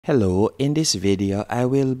Hello, in this video I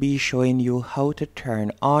will be showing you how to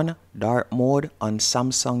turn on dark mode on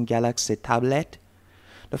Samsung Galaxy tablet.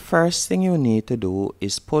 The first thing you need to do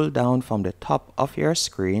is pull down from the top of your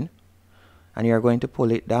screen, and you're going to pull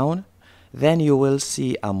it down. Then you will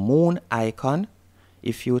see a moon icon.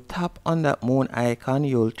 If you tap on that moon icon,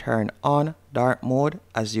 you'll turn on dark mode,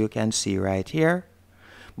 as you can see right here.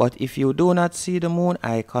 But if you do not see the moon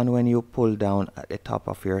icon when you pull down at the top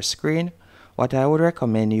of your screen, what I would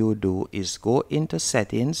recommend you do is go into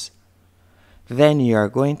settings. Then you are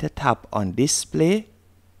going to tap on display,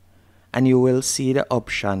 and you will see the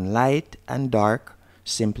option light and dark.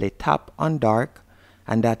 Simply tap on dark,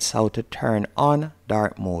 and that's how to turn on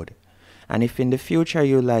dark mode. And if in the future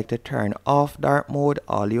you like to turn off dark mode,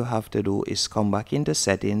 all you have to do is come back into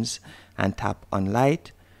settings and tap on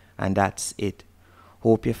light, and that's it.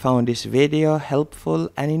 Hope you found this video helpful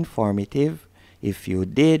and informative. If you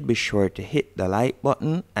did, be sure to hit the like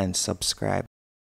button and subscribe.